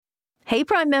Hey,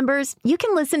 Prime members, you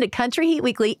can listen to Country Heat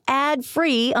Weekly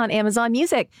ad-free on Amazon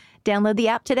Music. Download the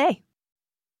app today.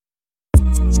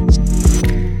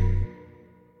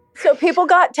 So people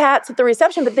got tats at the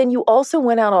reception, but then you also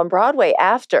went out on Broadway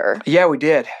after. Yeah, we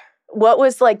did. What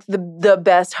was like the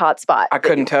best hot spot? I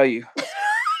couldn't tell you.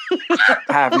 I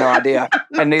have no idea.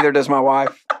 And neither does my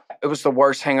wife. It was the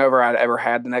worst hangover I'd ever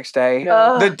had the next day.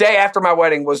 The day after my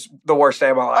wedding was the worst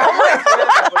day of my life. Oh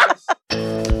my goodness.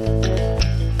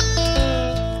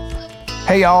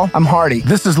 Hey, y'all, I'm Hardy.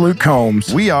 This is Luke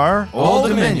Combs. We are Old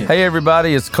Dominion. Hey,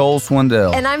 everybody, it's Cole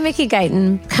Swindell. And I'm Mickey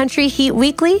Guyton. Country Heat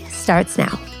Weekly starts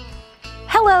now.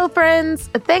 Hello, friends.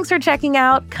 Thanks for checking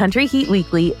out Country Heat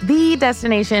Weekly, the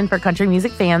destination for country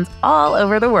music fans all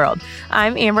over the world.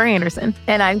 I'm Amber Anderson.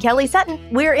 And I'm Kelly Sutton.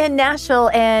 We're in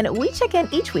Nashville, and we check in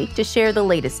each week to share the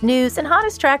latest news and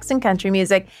hottest tracks in country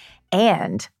music.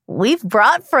 And we've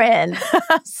brought friends.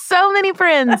 So many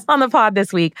friends on the pod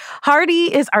this week. Hardy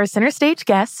is our center stage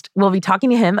guest. We'll be talking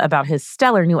to him about his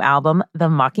stellar new album, The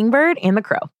Mockingbird and the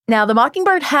Crow. Now, the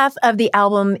Mockingbird half of the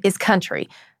album is country.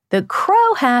 The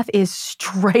Crow half is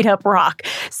straight up rock.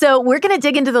 So we're going to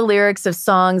dig into the lyrics of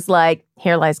songs like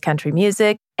Here Lies Country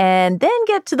Music, and then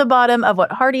get to the bottom of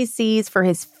what Hardy sees for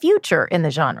his future in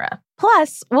the genre.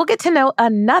 Plus, we'll get to know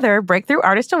another breakthrough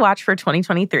artist to watch for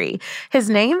 2023.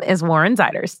 His name is Warren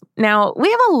Zeiders. Now,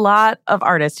 we have a lot of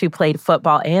artists who played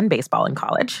football and baseball in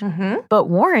college, but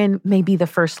Warren may be the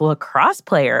first lacrosse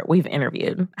player we've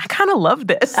interviewed. I kind of love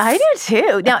this. I do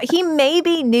too. Now, he may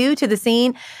be new to the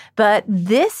scene, but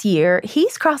this year,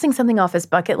 he's crossing something off his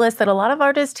bucket list that a lot of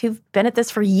artists who've been at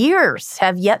this for years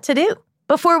have yet to do.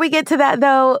 Before we get to that,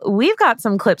 though, we've got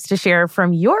some clips to share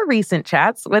from your recent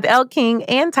chats with Elle King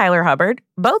and Tyler Hubbard,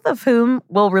 both of whom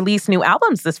will release new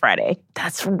albums this Friday.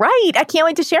 That's right. I can't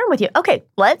wait to share them with you. Okay,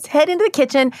 let's head into the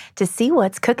kitchen to see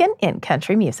what's cooking in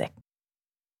country music.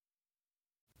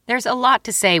 There's a lot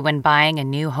to say when buying a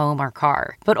new home or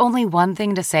car, but only one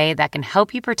thing to say that can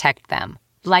help you protect them.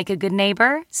 Like a good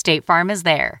neighbor, State Farm is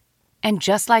there. And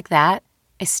just like that,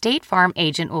 a State Farm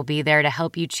agent will be there to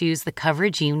help you choose the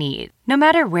coverage you need, no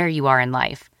matter where you are in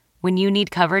life. When you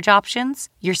need coverage options,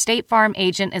 your State Farm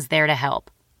agent is there to help,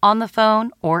 on the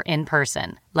phone or in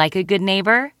person. Like a good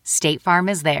neighbor, State Farm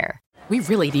is there. We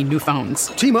really need new phones.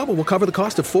 T-Mobile will cover the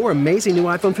cost of 4 amazing new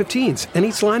iPhone 15s, and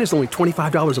each line is only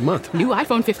 $25 a month. New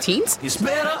iPhone 15s? It's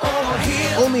better over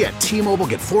here. Only at T-Mobile,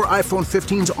 get 4 iPhone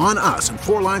 15s on us and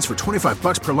 4 lines for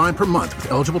 $25 per line per month with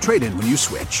eligible trade-in when you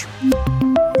switch.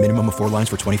 Minimum of 4 lines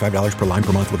for $25 per line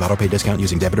per month with autopay discount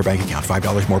using debit or bank account.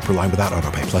 $5 more per line without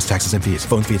autopay, plus taxes and fees.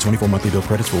 Phone fee at 24 monthly bill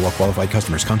credits for well-qualified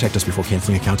customers. Contact us before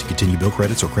canceling account to continue bill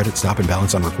credits or credit stop and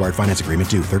balance on required finance agreement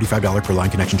due. $35 per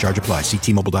line connection charge applies. See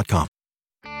T-Mobile.com.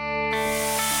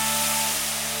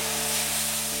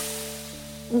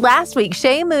 Last week,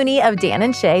 Shay Mooney of Dan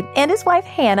and Shay and his wife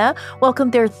Hannah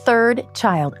welcomed their third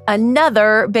child,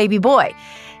 another baby boy.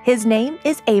 His name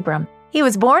is Abram. He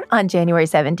was born on January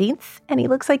 17th, and he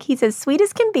looks like he's as sweet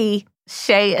as can be.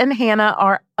 Shay and Hannah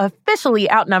are officially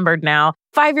outnumbered now.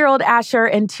 5-year-old Asher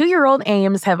and 2-year-old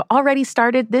Ames have already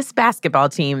started this basketball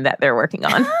team that they're working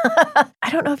on. I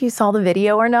don't know if you saw the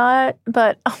video or not,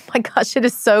 but oh my gosh, it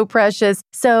is so precious.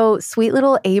 So sweet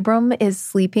little Abram is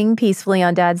sleeping peacefully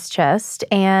on Dad's chest,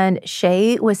 and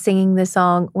Shay was singing the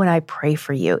song, When I Pray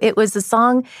For You. It was the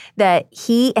song that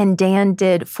he and Dan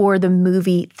did for the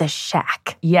movie The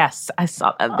Shack. Yes, I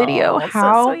saw that video.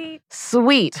 How so sweet.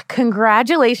 Sweet.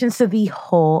 Congratulations to the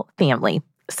whole family.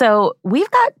 So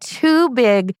we've got 2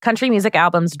 big country music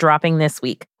albums dropping this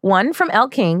week. One from Elle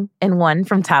King and one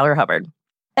from Tyler Hubbard.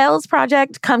 Elle's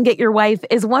project, Come Get Your Wife,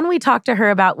 is one we talked to her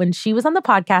about when she was on the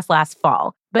podcast last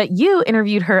fall. But you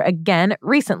interviewed her again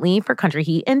recently for Country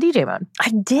Heat and DJ Mode.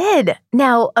 I did.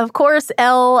 Now, of course,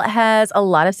 Elle has a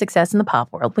lot of success in the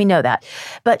pop world. We know that.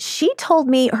 But she told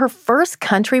me her first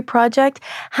country project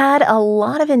had a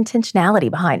lot of intentionality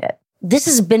behind it. This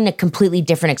has been a completely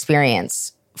different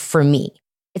experience for me.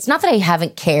 It's not that I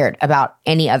haven't cared about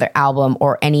any other album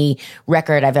or any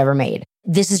record I've ever made.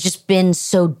 This has just been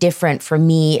so different for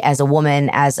me as a woman,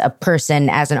 as a person,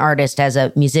 as an artist, as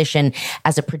a musician,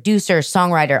 as a producer,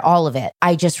 songwriter, all of it.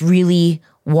 I just really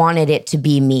wanted it to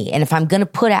be me. And if I'm going to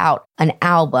put out an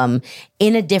album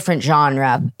in a different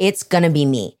genre, it's going to be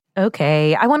me.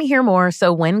 Okay, I want to hear more.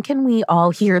 So when can we all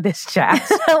hear this chat?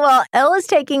 Well, Elle is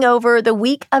taking over the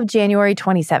week of January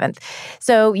 27th.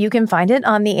 So you can find it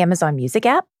on the Amazon Music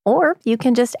app, or you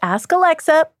can just ask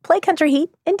Alexa, play Country Heat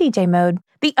in DJ Mode.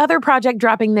 The other project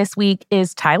dropping this week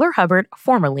is Tyler Hubbard,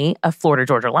 formerly of Florida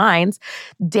Georgia Line's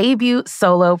debut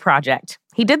solo project.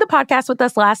 He did the podcast with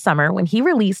us last summer when he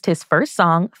released his first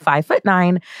song,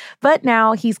 5'9", but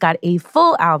now he's got a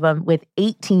full album with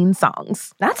 18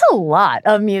 songs. That's a lot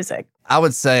of music. I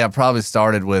would say I probably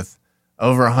started with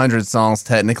over 100 songs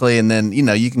technically, and then,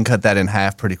 you can cut that in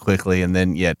half pretty quickly, and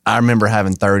then, I remember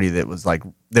having 30 that was like,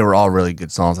 they were all really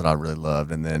good songs that I really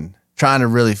loved, and then trying to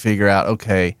really figure out,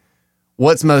 okay,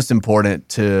 what's most important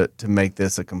to make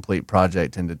this a complete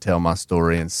project and to tell my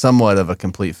story in somewhat of a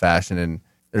complete fashion. And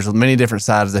there's many different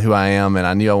sides of who I am, and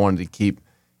I knew I wanted to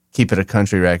keep it a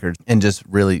country record and just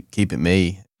really keep it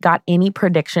me. Got any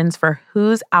predictions for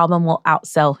whose album will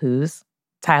outsell whose?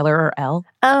 Tyler or Elle?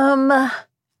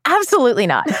 Absolutely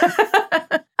not.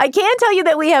 I can tell you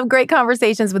that we have great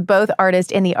conversations with both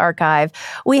artists in the archive.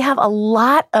 We have a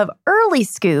lot of early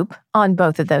scoop on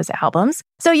both of those albums.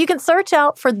 So you can search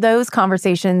out for those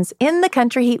conversations in the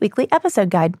Country Heat Weekly episode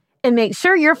guide. And make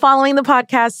sure you're following the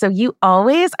podcast so you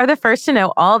always are the first to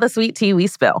know all the sweet tea we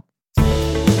spill.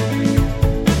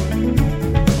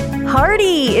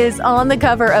 Hardy is on the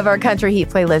cover of our Country Heat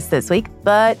playlist this week,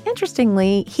 but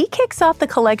interestingly, he kicks off the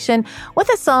collection with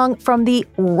a song from the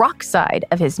rock side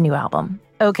of his new album.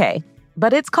 Okay,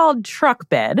 but it's called Truck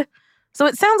Bed, so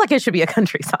it sounds like it should be a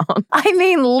country song. I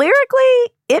mean,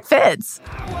 lyrically, it fits.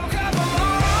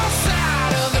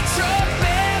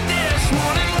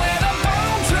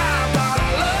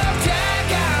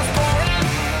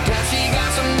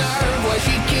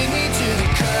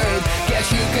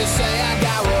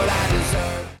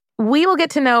 We will get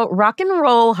to know Rock and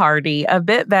Roll Hardy a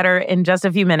bit better in just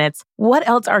a few minutes. What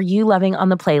else are you loving on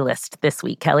the playlist this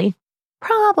week, Kelly?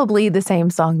 Probably the same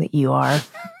song that you are.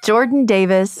 Jordan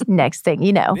Davis, Next Thing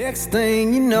You Know. Next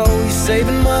thing you know, you're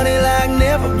saving money like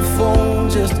never before.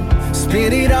 Just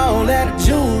spend it all at a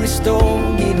jewelry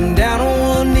store. Getting down on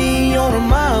one knee on her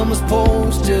mama's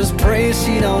porch. Just pray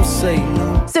she don't say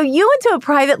no. So you went to a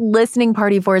private listening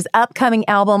party for his upcoming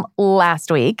album last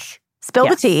week. Spill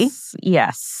the tea.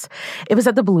 Yes. It was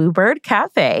at the Bluebird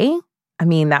Cafe. I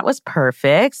mean, that was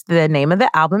perfect. The name of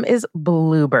the album is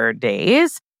Bluebird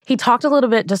Days. He talked a little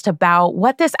bit just about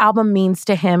what this album means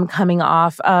to him coming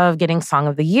off of getting Song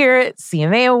of the Year at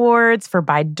CMA Awards for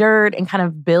Buy Dirt and kind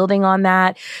of building on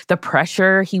that, the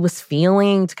pressure he was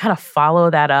feeling to kind of follow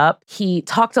that up. He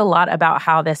talked a lot about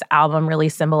how this album really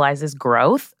symbolizes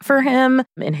growth for him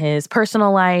in his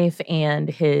personal life and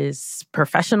his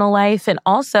professional life. And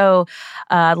also,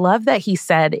 love that he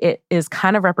said it is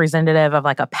kind of representative of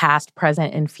like a past,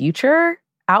 present, and future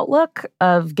outlook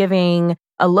of giving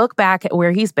a look back at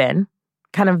where he's been,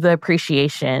 kind of the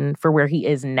appreciation for where he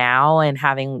is now and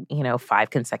having, 5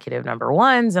 consecutive number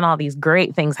ones and all these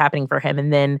great things happening for him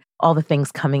and then all the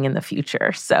things coming in the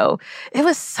future. So it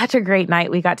was such a great night.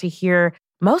 We got to hear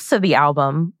most of the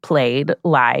album played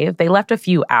live. They left a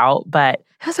few out, but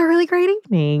it was a really great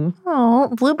evening. Oh,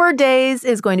 Bluebird Days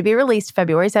is going to be released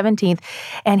February 17th,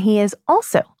 and he is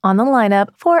also on the lineup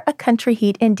for a Country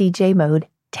Heat and DJ Mode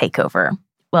takeover.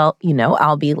 Well,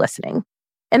 I'll be listening.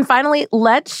 And finally,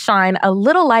 let's shine a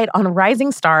little light on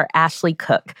rising star Ashley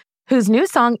Cook, whose new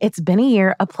song, It's Been a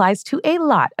Year, applies to a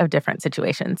lot of different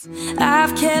situations.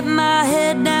 I've kept my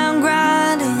head down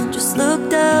grinding, just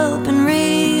looked up and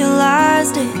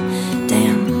realized it.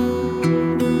 Damn,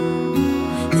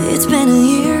 it's been a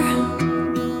year.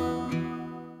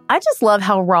 I just love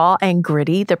how raw and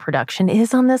gritty the production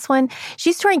is on this one.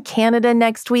 She's touring Canada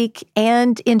next week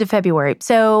and into February.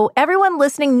 So everyone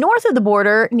listening north of the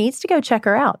border needs to go check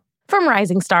her out. From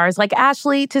rising stars like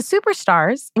Ashley to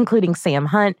superstars, including Sam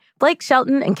Hunt, Blake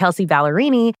Shelton, and Kelsey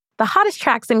Ballerini, the hottest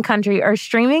tracks in country are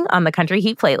streaming on the Country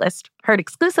Heat playlist, heard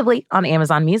exclusively on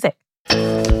Amazon Music.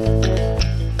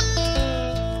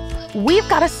 We've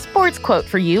got a sports quote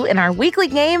for you in our weekly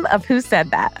game of Who Said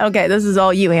That. Okay, this is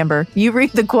all you, Amber. You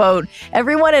read the quote.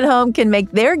 Everyone at home can make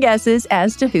their guesses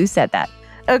as to who said that.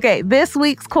 Okay, this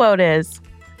week's quote is,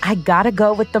 I gotta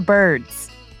go with the birds.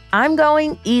 I'm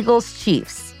going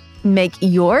Eagles-Chiefs. Make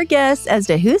your guess as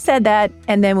to who said that,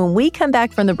 and then when we come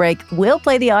back from the break, we'll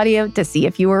play the audio to see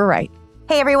if you were right.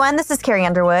 Hey everyone, this is Carrie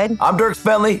Underwood. I'm Dirk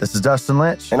Bentley. This is Dustin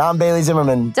Lynch. And I'm Bailey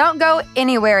Zimmerman. Don't go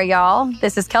anywhere, y'all.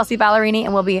 This is Kelsey Ballerini,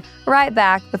 and we'll be right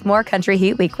back with more Country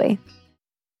Heat Weekly.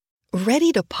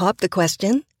 Ready to pop the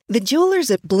question? The jewelers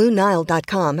at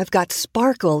BlueNile.com have got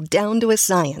sparkle down to a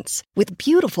science with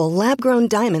beautiful lab-grown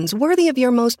diamonds worthy of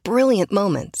your most brilliant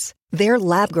moments. Their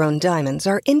lab-grown diamonds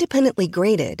are independently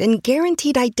graded and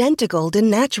guaranteed identical to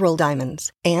natural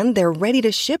diamonds, and they're ready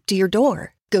to ship to your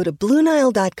door. Go to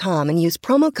BlueNile.com and use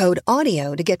promo code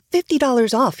AUDIO to get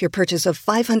 $50 off your purchase of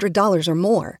 $500 or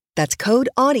more. That's code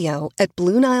AUDIO at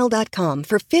BlueNile.com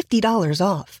for $50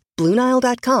 off.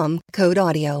 BlueNile.com, code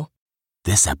AUDIO.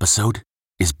 This episode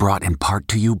is brought in part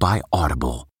to you by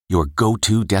Audible, your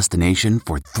go-to destination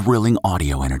for thrilling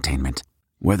audio entertainment.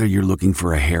 Whether you're looking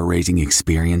for a hair-raising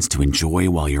experience to enjoy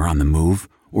while you're on the move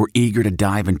or eager to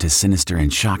dive into sinister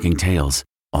and shocking tales,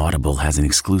 Audible has an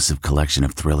exclusive collection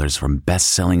of thrillers from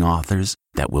best-selling authors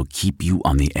that will keep you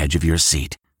on the edge of your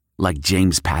seat. Like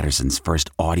James Patterson's first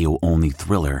audio-only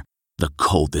thriller, The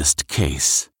Coldest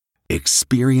Case.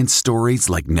 Experience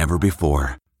stories like never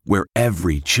before, where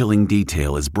every chilling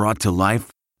detail is brought to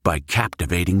life by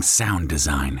captivating sound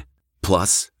design.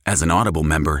 Plus, as an Audible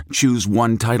member, choose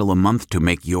one title a month to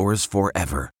make yours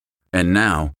forever. And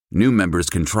now, new members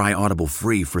can try Audible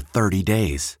free for 30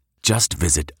 days. Just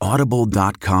visit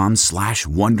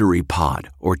audible.com/WonderyPod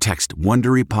or text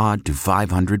WonderyPod to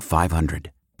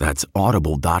 500-500. That's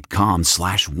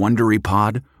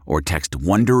audible.com/WonderyPod or text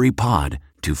WonderyPod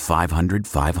to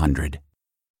 500-500.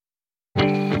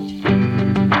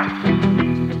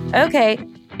 Okay,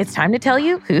 it's time to tell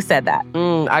you who said that.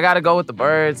 I gotta go with the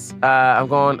birds. I'm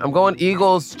going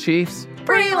Eagles, Chiefs.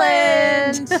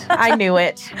 Breland! I knew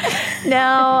it.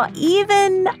 Now,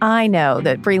 even I know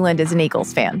that Breland is an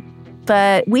Eagles fan.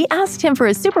 But we asked him for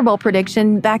his Super Bowl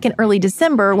prediction back in early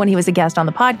December when he was a guest on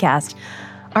the podcast.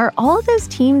 Are all of those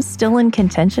teams still in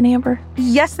contention, Amber?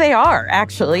 Yes, they are,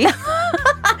 actually.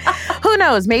 Who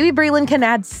knows? Maybe Breland can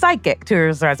add psychic to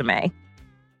his resume.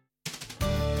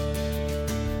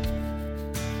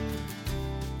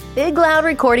 Big Loud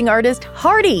recording artist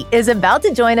Hardy is about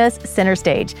to join us center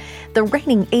stage. The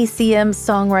reigning ACM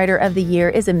Songwriter of the Year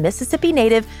is a Mississippi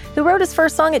native who wrote his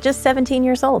first song at just 17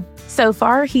 years old. So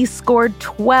far, he's scored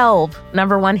 12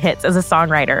 #1 hits as a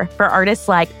songwriter for artists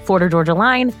like Florida Georgia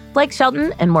Line, Blake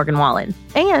Shelton, and Morgan Wallen.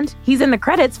 And he's in the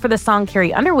credits for the song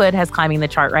Carrie Underwood has climbing the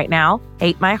chart right now,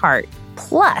 Hate My Heart.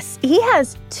 Plus, he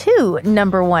has 2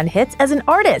 #1 hits as an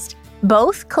artist.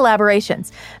 Both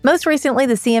collaborations. Most recently,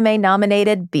 the CMA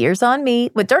nominated Beers on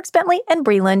Me with Dierks Bentley and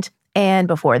Breland. And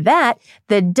before that,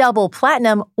 the double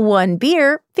platinum One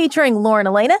Beer featuring Lauren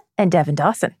Elena and Devin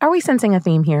Dawson. Are we sensing a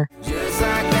theme here? Just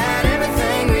like that,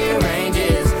 everything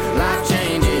rearranges. Life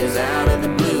changes out of the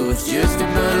blue. It's just a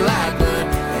Bud Light, but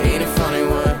ain't it funny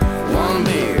what one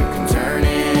beer can turn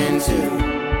into?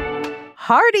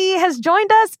 Hardy has joined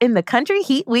us in the Country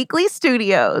Heat Weekly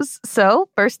studios. So,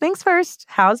 first things first,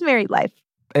 how's married life?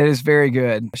 It is very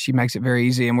good. She makes it very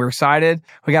easy, and we're excited.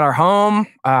 We got our home, we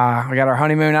got our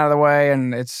honeymoon out of the way,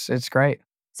 and it's great.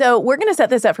 So we're going to set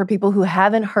this up for people who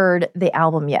haven't heard the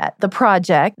album yet. The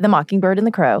project, The Mockingbird and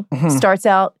the Crow, starts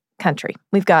out country.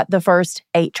 We've got the first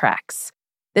 8 tracks.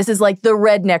 This is like the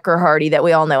rednecker Hardy that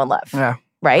we all know and love. Yeah.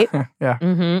 Right? Yeah.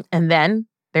 Mm-hmm. And then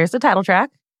there's the title track,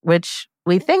 which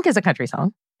we think is a country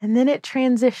song. And then it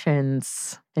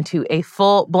transitions into a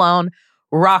full-blown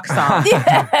rock song.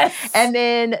 Yes. And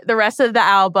then the rest of the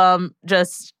album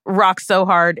just rocks so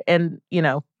hard and,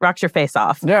 rocks your face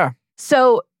off. Yeah.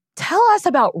 So tell us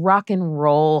about rock and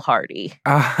roll, Hardy.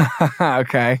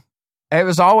 Okay. It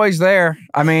was always there.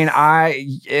 I mean,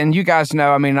 and you guys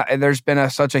know, there's been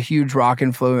such a huge rock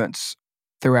influence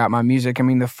throughout my music. I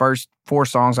mean, the first 4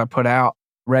 songs I put out,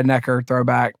 Rednecker,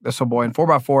 Throwback, This Old Boy, and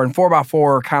 4x4. And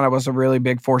 4x4 kind of was a really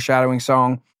big foreshadowing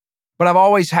song. But I've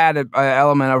always had an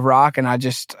element of rock, and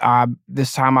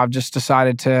this time I've just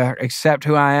decided to accept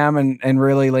who I am and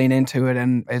really lean into it,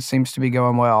 and it seems to be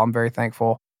going well. I'm very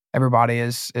thankful. Everybody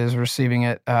is receiving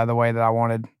it the way that I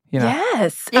wanted.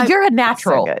 Yes. You're a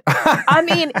natural. So good. I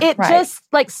mean, it Right. just,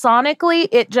 sonically,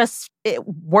 it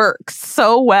works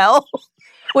so well.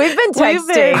 We've been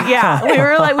texting.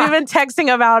 We've been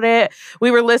texting about it.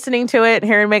 We were listening to it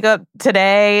here in Makeup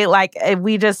today.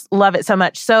 We just love it so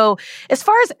much. So as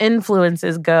far as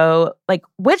influences go,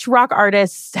 which rock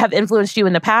artists have influenced you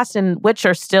in the past and which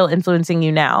are still influencing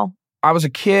you now? I was a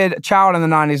child in the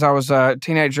 90s. I was a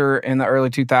teenager in the early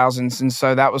 2000s. And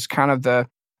so that was kind of the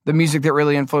music that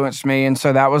really influenced me. And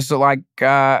so that was Three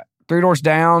Doors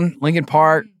Down, Linkin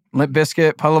Park, Limp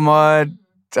Bizkit, Puddle of Mud,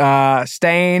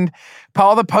 Stained,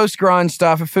 all the post-grunge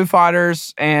stuff, Foo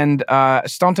Fighters, and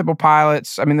Stone Temple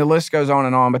Pilots. I mean, the list goes on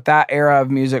and on, but that era of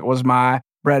music was my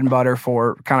bread and butter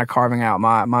for kind of carving out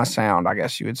my sound, I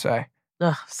guess you would say.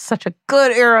 Ugh, such a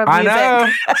good era of music. I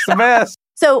know. It's the best.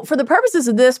 So for the purposes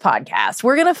of this podcast,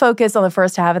 we're going to focus on the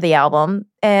first half of the album.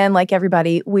 And like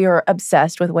everybody, we are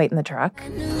obsessed with Wait in the Truck. I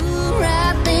knew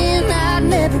right then I'd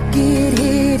never get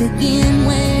hit again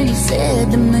when he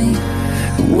said to me,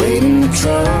 Wait in the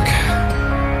truck.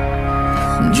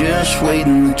 Just wait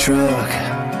in the truck.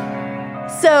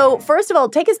 So first of all,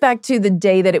 take us back to the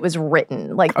day that it was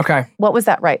written. Okay. What was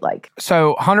that write like?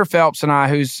 So Hunter Phelps and I,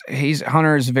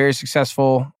 Hunter is a very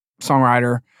successful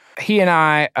songwriter. He and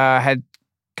I had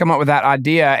come up with that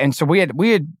idea. And so we had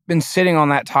been sitting on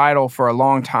that title for a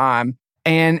long time.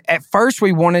 And at first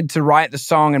we wanted to write the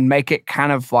song and make it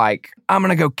kind of like, I'm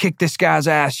going to go kick this guy's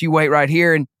ass. You wait right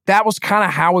here. And that was kind of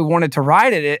how we wanted to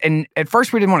write it. And at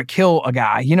first we didn't want to kill a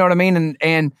guy. You know what I mean?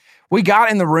 And we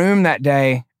got in the room that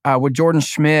day with Jordan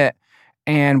Schmidt.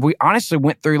 And we honestly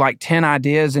went through like 10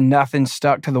 ideas and nothing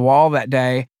stuck to the wall that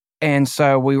day. And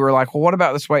so we were like, well, what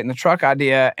about this wait in the truck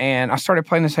idea? And I started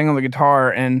playing this thing on the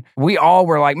guitar, and we all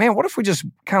were like, man, what if we just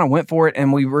kind of went for it?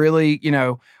 And we really,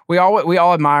 we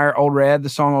all admire Old Red, the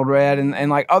song Old Red,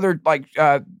 and like other, like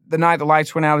The Night the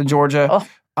Lights Went Out in Georgia.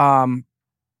 The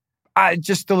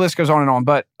list goes on and on.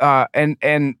 But,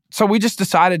 and so we just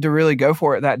decided to really go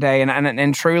for it that day.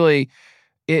 And truly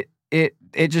it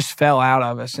just fell out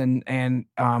of us.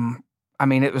 I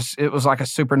mean, it was like a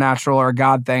supernatural or a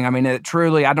God thing. I mean, it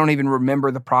truly, I don't even remember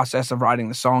the process of writing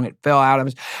the song. It fell out of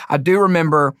us. I do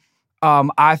remember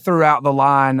I threw out the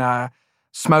line,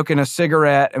 smoking a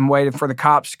cigarette and waited for the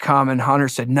cops to come, and Hunter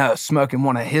said, no, smoking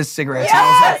one of his cigarettes. Yes! And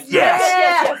I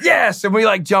was like, yes. And we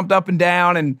like jumped up and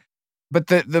down. But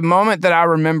the moment that I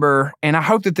remember, and I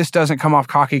hope that this doesn't come off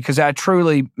cocky because I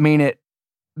truly mean it,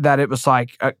 that it was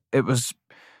like, it was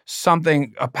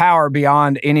something, a power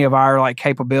beyond any of our like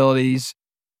capabilities,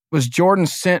 was Jordan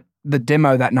sent the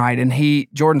demo that night. And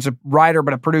Jordan's a writer,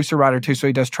 but a producer-writer too, so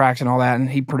he does tracks and all that, and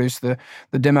he produced the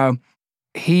demo.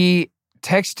 He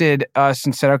texted us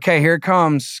and said, okay, here it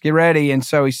comes, get ready. And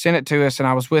so he sent it to us, and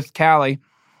I was with Callie,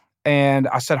 and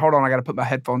I said, hold on, I got to put my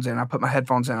headphones in. I put my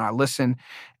headphones in, and I listened,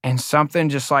 and something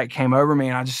just like came over me,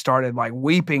 and I just started like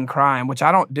weeping, crying, which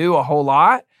I don't do a whole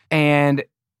lot. And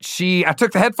I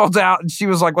took the headphones out, and she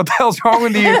was like, what the hell's wrong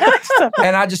with you?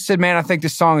 And I just said, man, I think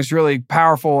this song is really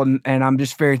powerful, and I'm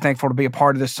just very thankful to be a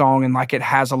part of this song, and like it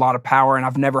has a lot of power, and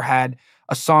I've never had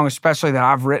a song, especially that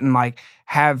I've written, like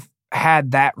have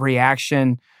had that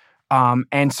reaction.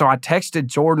 And so I texted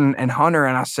Jordan and Hunter,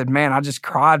 and I said, man, I just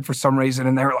cried for some reason.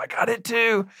 And they were like, I did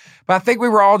too. But I think we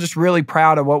were all just really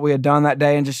proud of what we had done that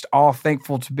day, and just all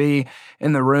thankful to be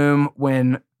in the room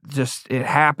when just it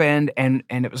happened. And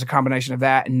it was a combination of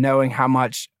that and knowing how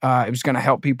much it was going to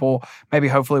help people maybe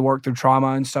hopefully work through trauma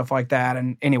and stuff like that.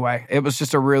 And anyway, it was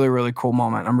just a really, really cool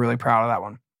moment. I'm really proud of that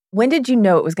one. When did you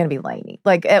know it was going to be Lainey?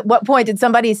 Like, at what point did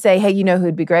somebody say, hey, you know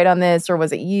who'd be great on this? Or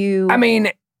was it you? I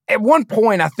mean, at one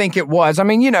point, I think it was. I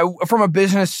mean, from a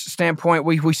business standpoint,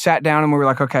 we sat down and we were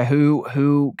like, okay,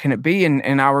 who can it be?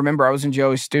 And I remember I was in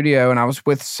Joey's studio, and I was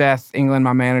with Seth England,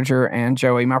 my manager, and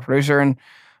Joey, my producer. And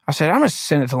I said, I'm going to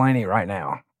send it to Lainey right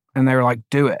now. And they were like,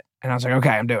 do it. And I was like, okay,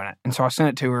 I'm doing it. And so I sent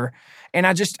it to her. And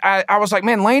I was like,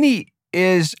 man, Lainey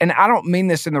is, and I don't mean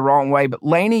this in the wrong way, but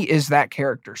Lainey is that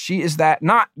character. She is that,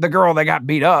 not the girl that got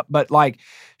beat up, but like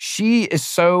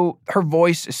her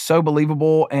voice is so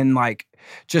believable, and like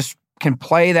just can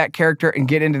play that character and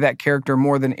get into that character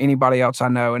more than anybody else I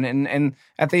know. And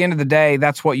at the end of the day,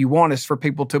 that's what you want, is for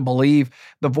people to believe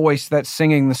the voice that's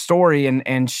singing the story.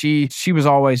 And she was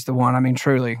always the one. I mean,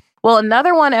 truly. Well,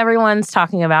 another one everyone's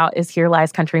talking about is Here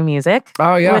Lies Country Music.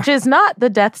 Oh, yeah. Which is not the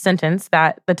death sentence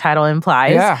that the title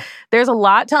implies. Yeah. There's a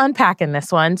lot to unpack in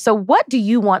this one. So what do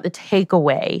you want the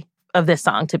takeaway of this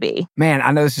song to be? Man,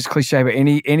 I know this is cliche, but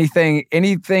anything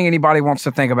anybody wants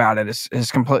to think about it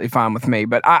is completely fine with me.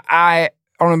 But I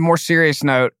on a more serious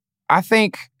note, I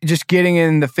think just getting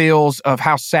in the feels of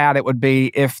how sad it would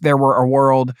be if there were a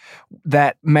world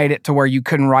that made it to where you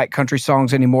couldn't write country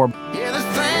songs anymore. Yeah, the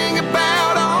thing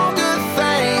about all good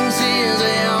things is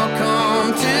they all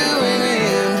come to an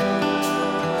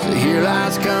end. So here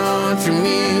lies country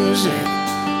music.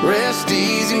 Rest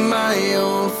easy, my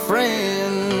old friend.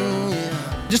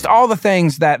 Just all the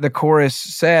things that the chorus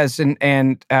says,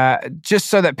 and just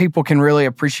so that people can really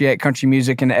appreciate country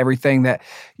music and everything that,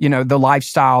 the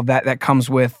lifestyle that comes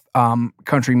with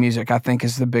country music, I think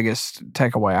is the biggest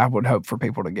takeaway I would hope for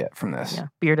people to get from this. Yeah,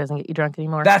 beer doesn't get you drunk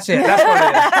anymore. That's it. That's what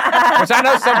it is. Which I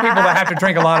know some people that have to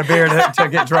drink a lot of beer to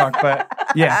get drunk, but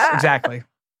yes, exactly.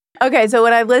 Okay, so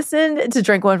when I listened to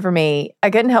Drink One For Me, I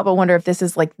couldn't help but wonder if this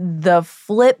is like the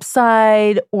flip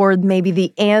side or maybe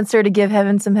the answer to Give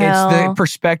Heaven Some Hell. It's the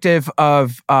perspective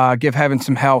of Give Heaven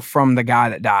Some Hell from the guy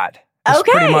that died. It's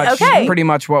Okay. Pretty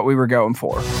much what we were going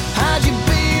for. Hide your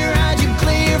beer, hide you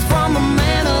clear from a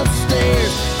man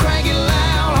upstairs. Crank it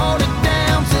loud, hold it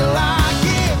down till I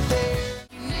get there.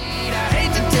 I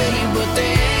hate to tell you, but they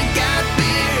ain't got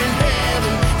beer in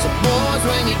heaven. So boys,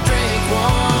 when you drink one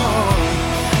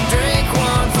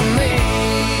for me.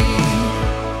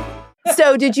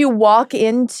 So did you walk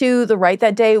into the write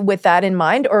that day with that in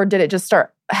mind, or did it just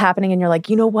start happening and you're like,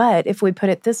 you know what, if we put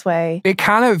it this way? It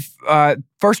kind of,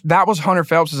 first, that was Hunter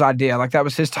Phelps' idea. Like, that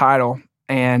was his title.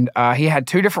 And he had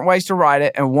two different ways to write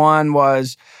it. And one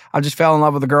was, I just fell in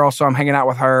love with a girl, so I'm hanging out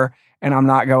with her, and I'm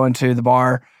not going to the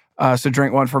bar, so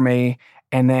drink one for me.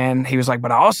 And then he was like,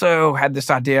 but I also had this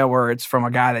idea where it's from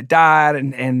a guy that died.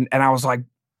 And I was like,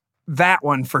 that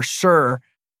one for sure.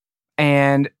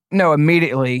 And no,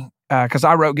 immediately, because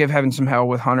I wrote Give Heaven Some Hell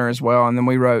with Hunter as well. And then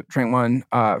we wrote Drink One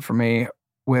for me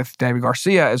with David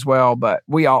Garcia as well. But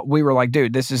we were like,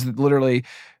 dude, this is literally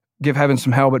Give Heaven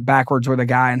Some Hell, but backwards, where the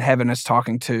guy in heaven is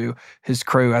talking to his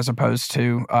crew as opposed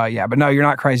to, but no, you're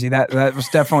not crazy. That was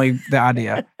definitely the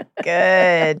idea.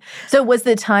 Good. So was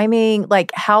the timing,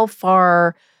 like, how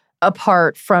far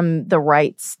apart from the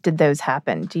rights did those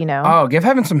happen? Do you know? Oh, Give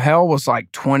Heaven Some Hell was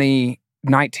like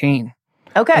 2019.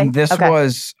 Okay. And this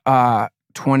was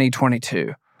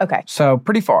 2022. Okay. So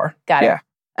pretty far. Got it. Yeah.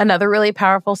 Another really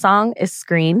powerful song is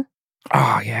Screen.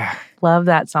 Oh, yeah. Love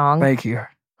that song. Thank you.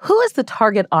 Who is the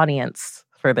target audience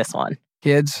for this one?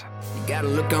 Kids. You gotta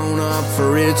look on up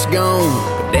for it's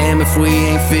gone. But damn if we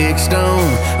ain't fixed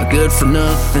on a good for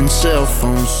nothing cell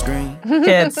phone screen.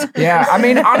 Kids. Yeah. I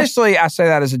mean, honestly, I say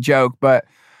that as a joke, but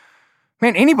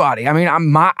man, anybody. I mean,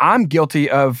 I'm guilty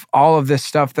of all of this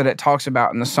stuff that it talks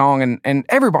about in the song, and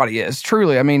everybody is,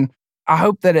 truly. I mean, I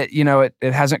hope that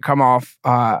it hasn't come off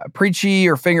preachy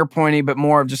or finger pointy, but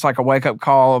more of just like a wake up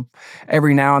call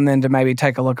every now and then to maybe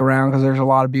take a look around, because there's a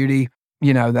lot of beauty,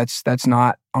 that's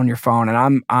not on your phone.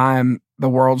 And I'm the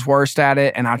world's worst at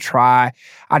it, and I try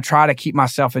to keep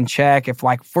myself in check. If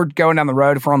we're going down the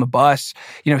road, if we're on the bus,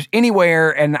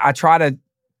 anywhere, and I try to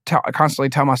constantly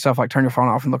tell myself, like, turn your phone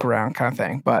off and look around, kind of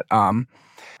thing. But I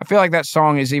feel like that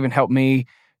song has even helped me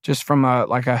just from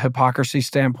a hypocrisy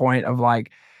standpoint of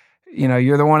like,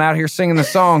 you're the one out here singing the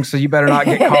song, so you better not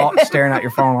get caught staring at your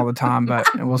phone all the time, but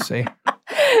we'll see.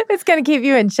 It's going to keep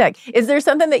you in check. Is there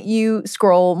something that you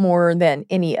scroll more than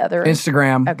any other?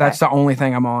 Instagram. Okay. That's the only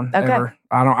thing I'm on ever.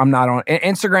 I'm not on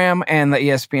Instagram, and the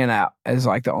ESPN app is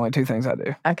like the only two things I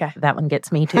do. Okay. That one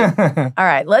gets me too. All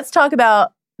right. Let's talk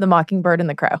about The Mockingbird and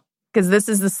the Crow, because this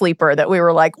is the sleeper that we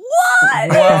were like, what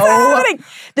is happening?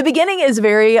 The beginning is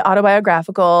very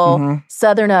autobiographical,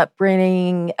 Southern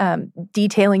upbringing,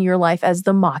 detailing your life as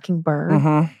the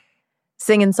Mockingbird,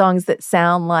 singing songs that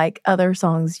sound like other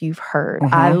songs you've heard.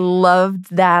 I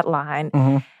loved that line.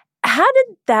 How did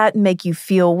that make you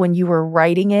feel when you were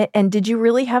writing it? And did you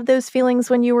really have those feelings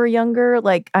when you were younger?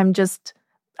 Like, I'm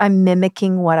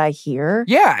mimicking what I hear?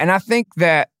 Yeah, and I think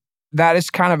that is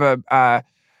kind of a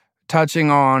touching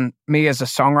on me as a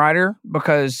songwriter,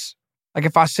 because like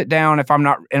if I sit down, if I'm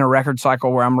not in a record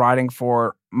cycle where I'm writing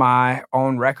for my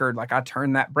own record, like I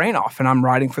turn that brain off and I'm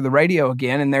writing for the radio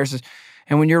again.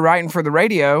 And when you're writing for the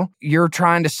radio, you're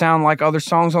trying to sound like other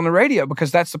songs on the radio, because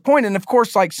that's the point. And of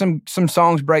course, like some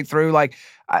songs break through, like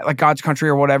God's Country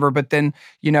or whatever. But then,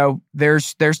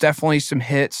 there's definitely some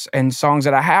hits and songs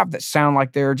that I have that sound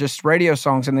like they're just radio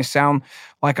songs, and they sound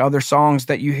like other songs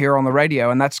that you hear on the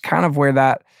radio. And that's kind of where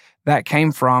that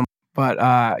came from. But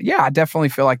I definitely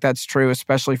feel like that's true,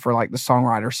 especially for like the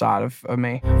songwriter side of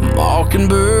me.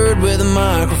 Mockingbird with a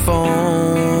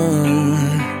microphone.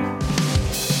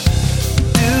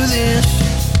 Do this,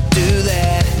 do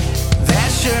that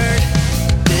shirt,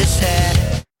 this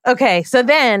hat. Okay, so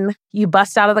then you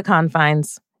bust out of the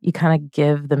confines. You kind of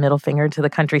give the middle finger to the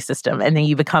country system, and then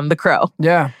you become the Crow.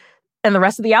 Yeah. And the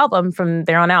rest of the album from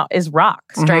there on out is rock,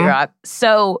 straight rock.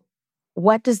 So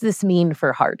what does this mean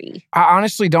for Hardy? I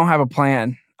honestly don't have a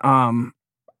plan.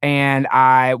 And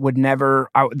I would never,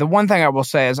 the one thing I will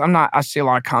say is I see a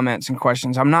lot of comments and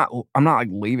questions. I'm not like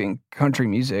leaving country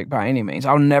music by any means.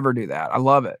 I'll never do that. I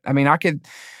love it. I mean,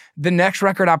 the next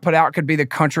record I put out could be the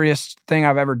countryest thing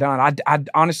I've ever done. I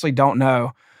honestly don't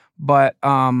know. But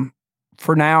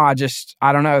for now, I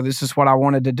don't know. This is what I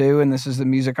wanted to do, and this is the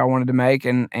music I wanted to make.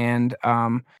 And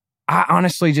I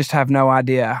honestly just have no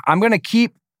idea. I'm going to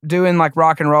keep doing like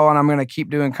rock and roll, and I'm going to keep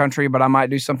doing country, but I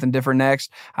might do something different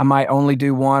next. I might only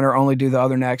do one or only do the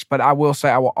other next. But I will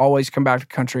say I will always come back to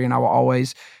country, and I will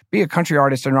always be a country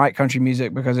artist and write country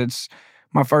music because it's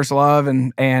my first love.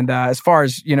 And as far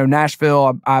as,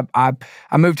 Nashville, I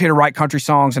moved here to write country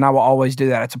songs, and I will always do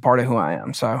that. It's a part of who I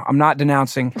am. So I'm not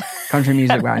denouncing country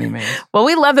music by any means. Well,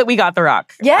 we love that we got the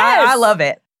rock. Yes. I love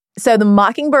it. So the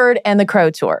Mockingbird and the Crow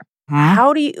tour.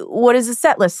 What does the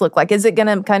set list look like? Is it going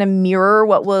to kind of mirror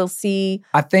what we'll see,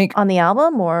 I think, on the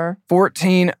album, or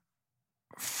 15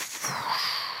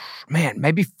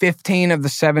 of the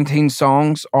 17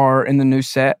 songs are in the new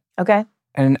set. Okay.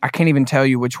 And I can't even tell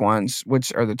you which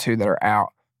are the two that are out.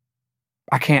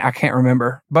 I can't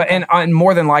remember. But and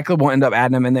more than likely we'll end up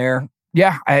adding them in there.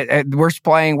 Yeah, we're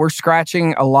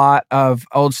scratching a lot of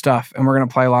old stuff, and we're going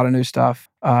to play a lot of new stuff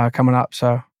coming up.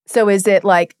 So So is it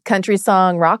like country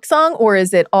song, rock song, or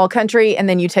is it all country and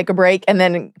then you take a break and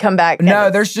then come back? No,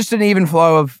 there's just an even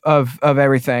flow of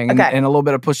everything and a little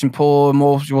bit of push and pull, and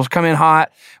we'll come in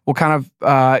hot. We'll kind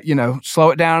of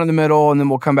slow it down in the middle, and then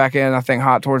we'll come back in, I think,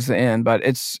 hot towards the end. But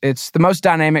it's the most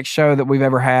dynamic show that we've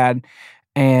ever had.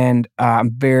 And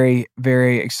I'm very,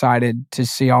 very excited to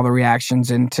see all the reactions,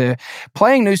 and to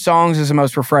playing new songs is the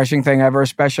most refreshing thing ever,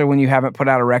 especially when you haven't put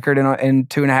out a record in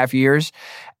 2.5 years.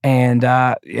 And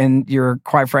you're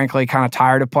quite frankly kind of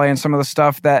tired of playing some of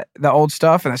the old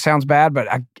stuff, and it sounds bad, but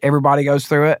everybody goes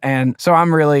through it. And so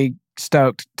I'm really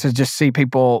stoked to just see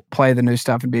people play the new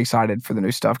stuff and be excited for the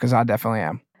new stuff, because I definitely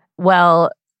am. Well,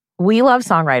 we love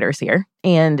songwriters here,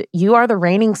 and you are the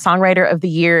reigning songwriter of the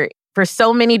year for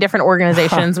so many different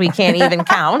organizations we can't even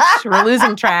count. We're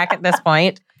losing track at this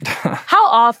point. How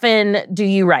often do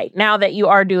you write? Now that you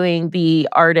are doing the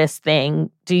artist thing,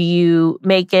 do you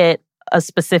make it a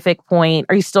specific point?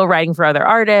 Are you still writing for other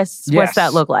artists? Yes. What's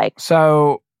that look like?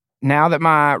 So now that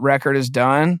my record is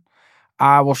done,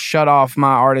 I will shut off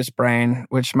my artist brain,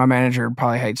 which my manager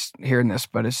probably hates hearing this,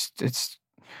 but it's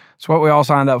what we all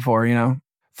signed up for,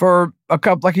 for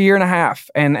a year and a half.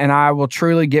 And I will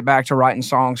truly get back to writing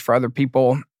songs for other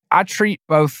people. I treat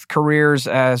both careers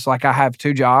as like I have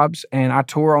 2 jobs, and I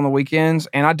tour on the weekends,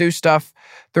 and I do stuff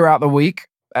throughout the week,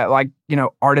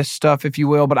 artist stuff, if you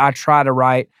will. But I try to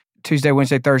write Tuesday,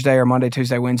 Wednesday, Thursday, or Monday,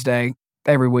 Tuesday, Wednesday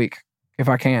every week if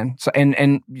I can. So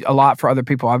and a lot for other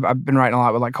people. I've been writing a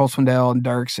lot with like Cole Swindell and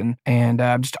Dirks, and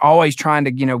just always trying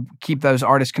to keep those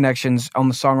artist connections on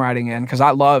the songwriting end, because I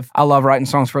love writing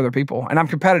songs for other people, and I'm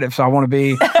competitive, so I want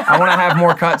to have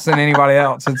more cuts than anybody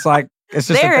else. It's like it's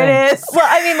just there it is. Well,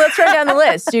 I mean, let's run down the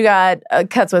list. You got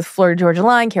cuts with Florida Georgia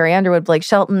Line, Carrie Underwood, Blake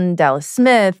Shelton, Dallas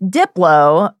Smith,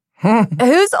 Diplo.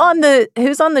 Who's on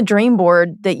the dream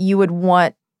board that you would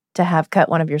want to have cut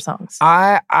one of your songs?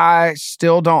 I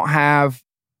still don't have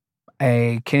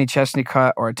a Kenny Chesney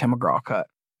cut or a Tim McGraw cut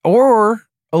or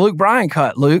a Luke Bryan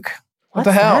cut. Luke, what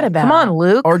the hell? That about? Come on,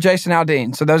 Luke. Or Jason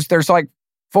Aldean. So there's like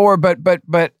 4, but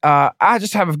I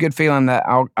just have a good feeling that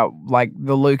I'll like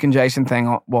the Luke and Jason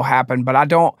thing will happen. But I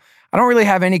don't really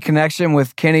have any connection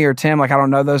with Kenny or Tim. Like, I don't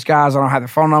know those guys. I don't have their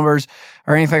phone numbers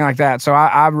or anything like that. So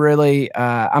I really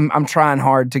I'm trying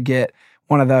hard to get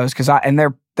one of those, because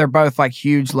they're both like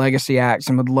huge legacy acts,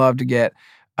 and would love to get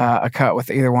a cut with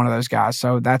either one of those guys.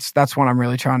 So that's what I'm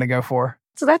really trying to go for.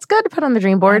 So that's good to put on the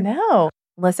dream board. I know.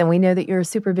 Listen, we know that you're a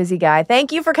super busy guy.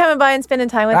 Thank you for coming by and spending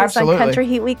time with us on Country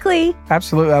Heat Weekly.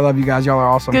 Absolutely. I love you guys. Y'all are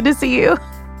awesome. Good to see you.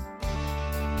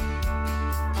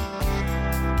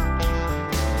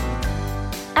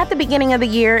 At the beginning of the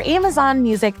year, Amazon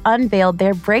Music unveiled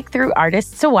their breakthrough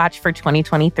artists to watch for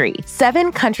 2023.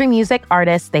 7 country music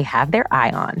artists they have their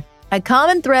eye on. A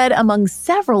common thread among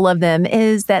several of them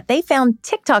is that they found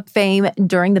TikTok fame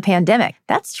during the pandemic.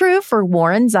 That's true for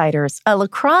Warren Zeiders, a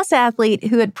lacrosse athlete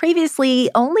who had previously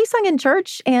only sung in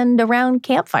church and around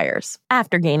campfires.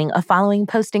 After gaining a following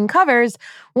posting covers,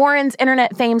 Warren's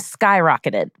internet fame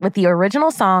skyrocketed with the original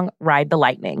song Ride the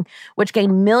Lightning, which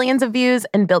gained millions of views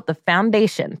and built the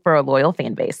foundation for a loyal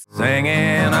fan base.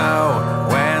 Singing, oh,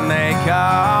 when they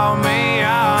call me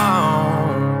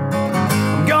on,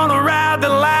 I'm gonna ride the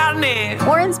lightning.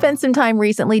 Warren spent some time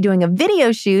recently doing a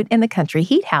video shoot in the Country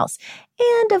Heat House.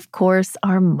 And of course,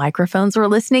 our microphones were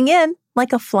listening in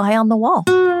like a fly on the wall.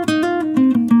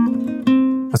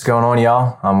 What's going on,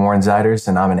 y'all? I'm Warren Zeiders,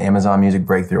 and I'm an Amazon Music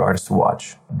Breakthrough Artist to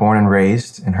Watch. Born and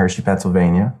raised in Hershey,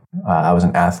 Pennsylvania. I was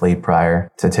an athlete prior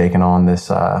to taking on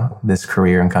this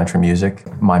career in country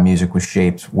music. My music was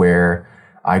shaped where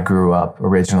I grew up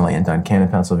originally in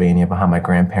Duncannon, Pennsylvania, behind my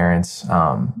grandparents.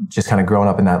 Just kind of growing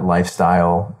up in that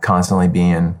lifestyle, constantly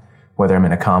being, whether I'm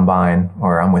in a combine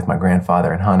or I'm with my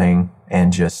grandfather and hunting,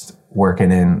 and just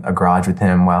working in a garage with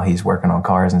him while he's working on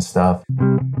cars and stuff.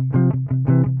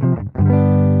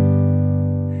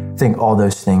 I think all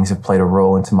those things have played a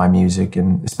role into my music,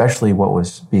 and especially what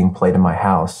was being played in my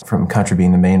house, from country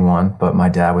being the main one. But my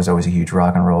dad was always a huge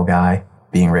rock and roll guy,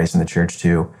 being raised in the church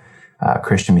too.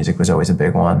 Christian music was always a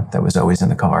big one that was always in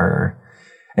the car or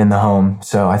in the home.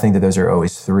 So I think that those are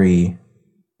always 3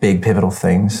 big pivotal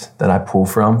things that I pull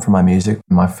from for my music.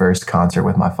 My first concert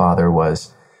with my father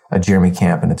was a Jeremy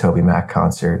Camp and a Toby Mac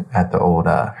concert at the old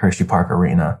Hershey Park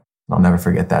Arena. I'll never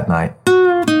forget that night.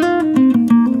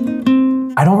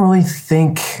 I don't really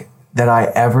think that I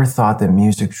ever thought that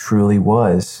music truly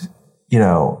was,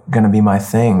 going to be my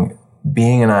thing.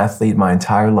 Being an athlete my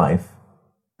entire life,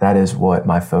 that is what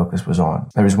my focus was on.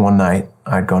 There was one night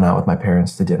I'd gone out with my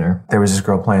parents to dinner. There was this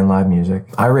girl playing live music.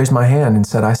 I raised my hand and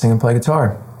said, I sing and play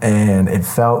guitar. And it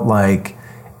felt like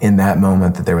in that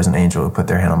moment that there was an angel who put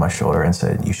their hand on my shoulder and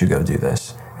said, you should go do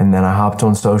this. And then I hopped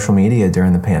on social media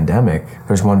during the pandemic.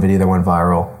 There's one video that went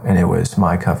viral, and it was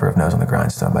my cover of Nose on the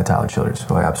Grindstone by Tyler Childers,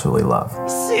 who I absolutely love.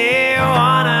 See,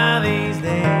 one of these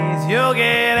days you'll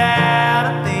get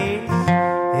out of these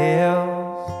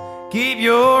hills. Keep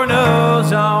your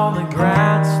nose on the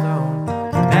grindstone,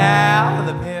 out of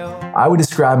the pill. I would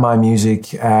describe my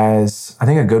music as, I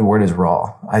think a good word is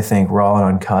raw. I think raw and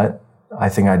uncut. I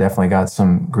think I definitely got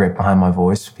some grit behind my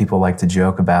voice. People like to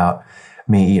joke about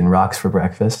me eating rocks for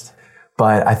breakfast,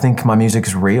 but I think my music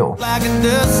is real. Like a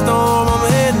dust storm,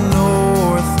 I'm heading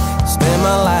north. Spend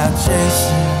my life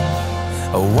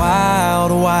chasing a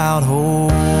wild, wild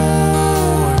horse.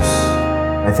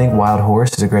 I think Wild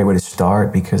Horse is a great way to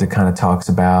start because it kind of talks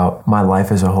about my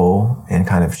life as a whole and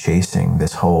kind of chasing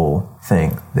this whole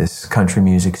thing, this country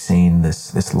music scene,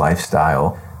 this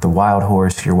lifestyle. The wild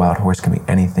horse, your wild horse can be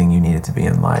anything you need it to be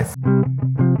in life.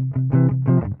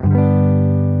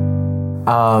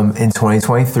 In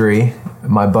 2023,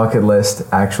 my bucket list,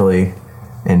 actually,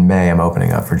 in May, I'm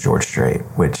opening up for George Strait,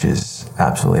 which is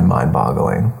absolutely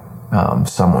mind-boggling.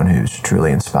 Someone who's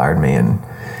truly inspired me, and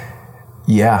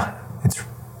yeah, it's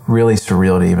really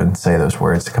surreal to even say those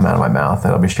words to come out of my mouth,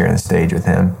 that I'll be sharing the stage with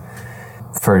him.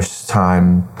 First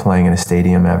time playing in a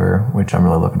stadium ever, which I'm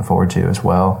really looking forward to as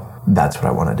well. That's what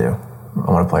I want to do.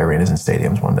 I want to play arenas and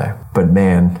stadiums one day. But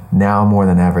man, now more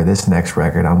than ever, this next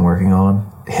record I'm working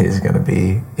on is going to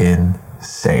be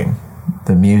insane.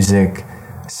 The music,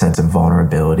 sense of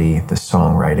vulnerability, the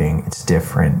songwriting, it's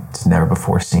different. It's never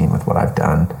before seen with what I've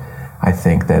done. I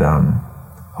think that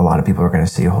a lot of people are going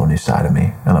to see a whole new side of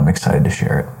me, and I'm excited to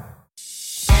share it.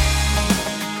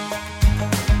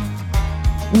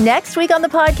 Next week on the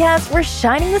podcast, we're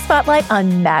shining the spotlight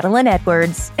on Madeline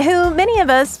Edwards, who many of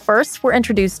us first were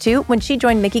introduced to when she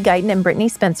joined Mickey Guyton and Brittany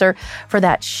Spencer for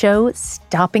that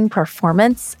show-stopping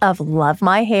performance of Love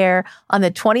My Hair on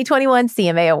the 2021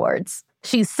 CMA Awards.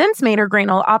 She's since made her Grand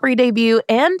Ole Opry debut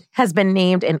and has been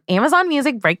named an Amazon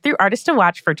Music Breakthrough Artist to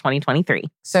Watch for 2023.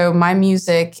 So my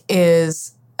music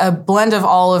is a blend of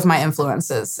all of my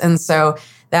influences. And so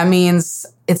that means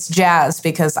it's jazz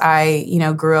because I,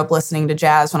 grew up listening to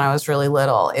jazz when I was really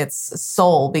little. It's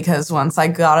soul because once I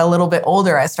got a little bit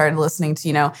older, I started listening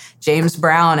to, James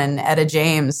Brown and Etta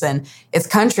James. And it's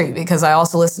country because I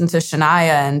also listened to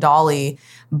Shania and Dolly.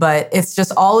 But it's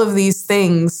just all of these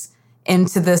things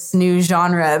into this new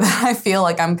genre that I feel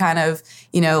like I'm kind of,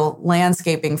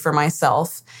 landscaping for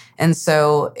myself. And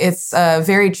so it's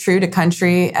very true to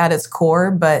country at its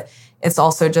core, but it's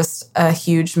also just a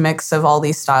huge mix of all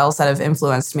these styles that have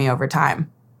influenced me over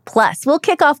time. Plus, we'll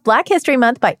kick off Black History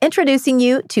Month by introducing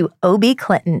you to O.B.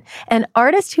 Clinton, an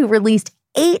artist who released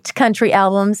 8 country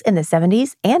albums in the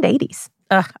 70s and 80s.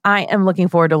 I am looking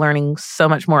forward to learning so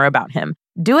much more about him.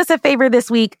 Do us a favor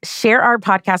this week, share our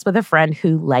podcast with a friend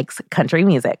who likes country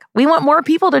music. We want more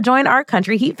people to join our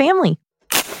Country Heat family.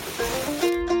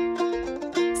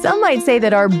 Some might say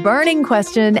that our burning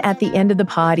question at the end of the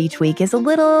pod each week is a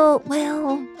little,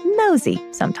 nosy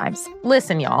sometimes.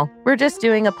 Listen, y'all, we're just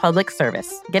doing a public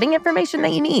service, getting information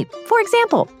that you need. For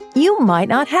example, you might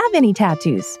not have any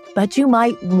tattoos, but you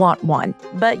might want one.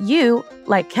 But you,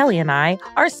 like Kelly and I,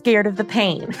 are scared of the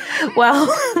pain.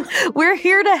 Well, we're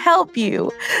here to help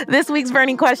you. This week's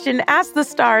burning question asks the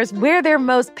stars where their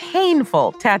most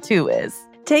painful tattoo is.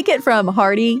 Take it from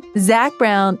Hardy, Zach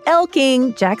Brown, Elle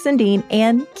King, Jackson Dean,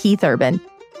 and Keith Urban.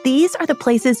 These are the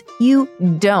places you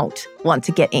don't want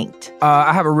to get inked.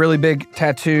 I have a really big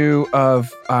tattoo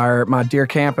of my deer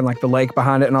camp and the lake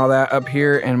behind it and all that up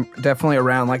here, and definitely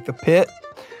around the pit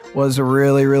was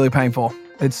really, really painful.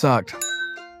 It sucked.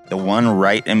 The one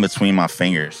right in between my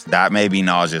fingers, that made me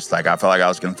nauseous. I felt like I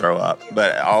was going to throw up.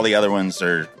 But all the other ones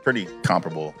are pretty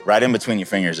comparable. Right in between your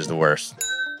fingers is the worst.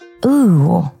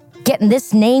 Ooh, getting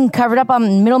this name covered up on the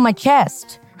middle of my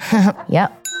chest.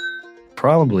 Yep.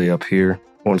 Probably up here,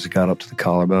 once it got up to the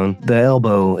collarbone. The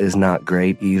elbow is not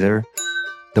great either.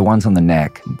 The ones on the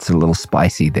neck, it's a little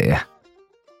spicy there.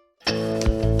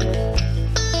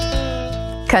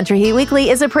 Country Heat Weekly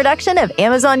is a production of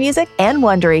Amazon Music and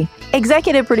Wondery.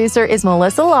 Executive producer is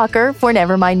Melissa Locker for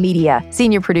Nevermind Media.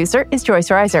 Senior producer is Joyce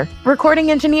Reiser.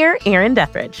 Recording engineer, Aaron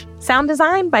Dethridge. Sound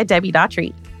design by Debbie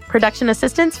Daughtry. Production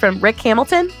assistants from Rick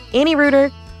Hamilton, Annie Reuter,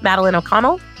 Madeline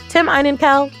O'Connell, Tim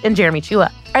Einenkel, and Jeremy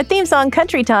Chua. Our theme song,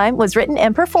 Country Time, was written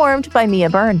and performed by Mia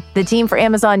Byrne. The team for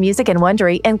Amazon Music and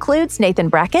Wondery includes Nathan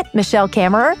Brackett, Michelle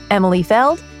Kammerer, Emily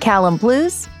Feld, Callum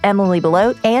Blues, Emily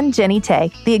Belote, and Jenny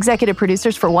Tay. The executive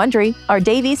producers for Wondery are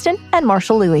Dave Easton and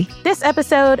Marshall Louie. This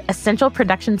episode, essential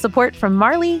production support from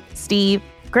Marley, Steve,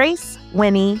 Grace,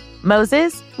 Winnie,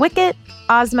 Moses, Wicket,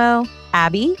 Osmo,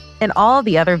 Abby, and all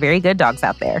the other very good dogs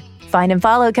out there. Find and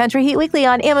follow Country Heat Weekly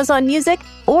on Amazon Music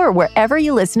or wherever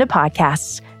you listen to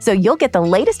podcasts, so you'll get the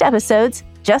latest episodes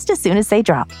just as soon as they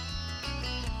drop.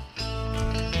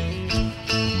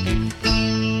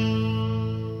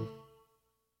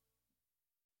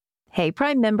 Hey,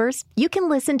 Prime members, you can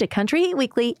listen to Country Heat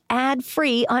Weekly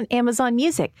ad-free on Amazon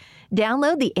Music.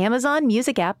 Download the Amazon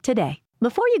Music app today.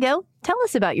 Before you go, tell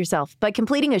us about yourself by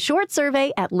completing a short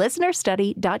survey at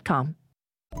listenerstudy.com.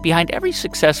 Behind every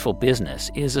successful business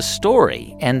is a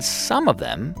story, and some of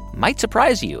them might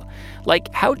surprise you.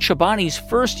 Like how Chobani's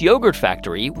first yogurt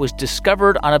factory was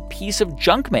discovered on a piece of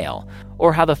junk mail,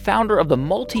 or how the founder of the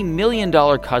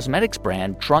multi-million-dollar cosmetics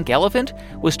brand Drunk Elephant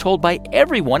was told by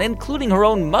everyone, including her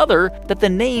own mother, that the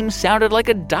name sounded like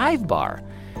a dive bar.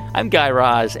 I'm Guy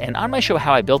Raz, and on my show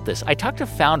How I Built This, I talk to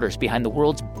founders behind the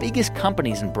world's biggest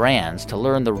companies and brands to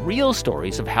learn the real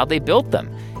stories of how they built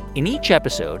them. In each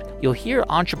episode, you'll hear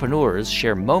entrepreneurs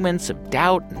share moments of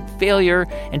doubt and failure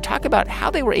and talk about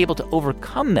how they were able to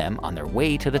overcome them on their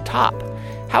way to the top.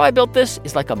 How I Built This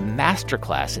is like a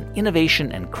masterclass in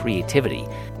innovation and creativity,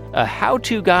 a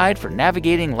how-to guide for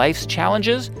navigating life's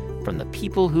challenges from the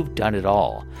people who've done it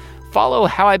all. Follow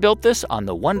How I Built This on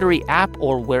the Wondery app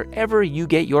or wherever you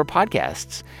get your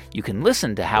podcasts. You can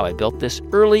listen to How I Built This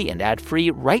early and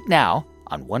ad-free right now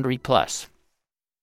on Wondery Plus.